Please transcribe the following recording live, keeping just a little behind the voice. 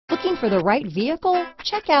Looking for the right vehicle?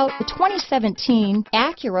 Check out the 2017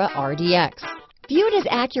 Acura RDX. Viewed as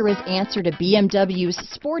Acura's answer to BMW's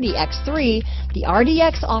sporty X3, the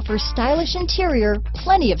RDX offers stylish interior,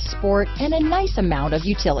 plenty of sport, and a nice amount of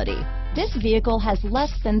utility. This vehicle has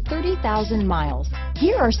less than 30,000 miles.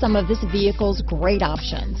 Here are some of this vehicle's great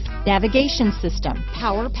options: navigation system,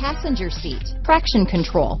 power passenger seat, traction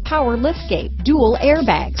control, power liftgate, dual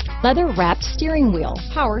airbags, leather-wrapped steering wheel,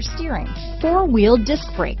 power steering, four-wheel disc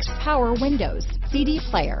brakes, power windows, CD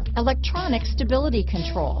player, electronic stability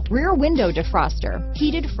control, rear window defroster,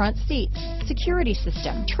 heated front seats, security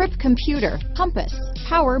system, trip computer, compass,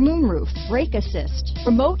 power moonroof, brake assist,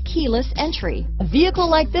 remote keyless entry. A vehicle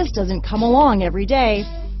like this doesn't come along every day.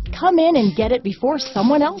 Come in and get it before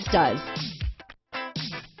someone else does.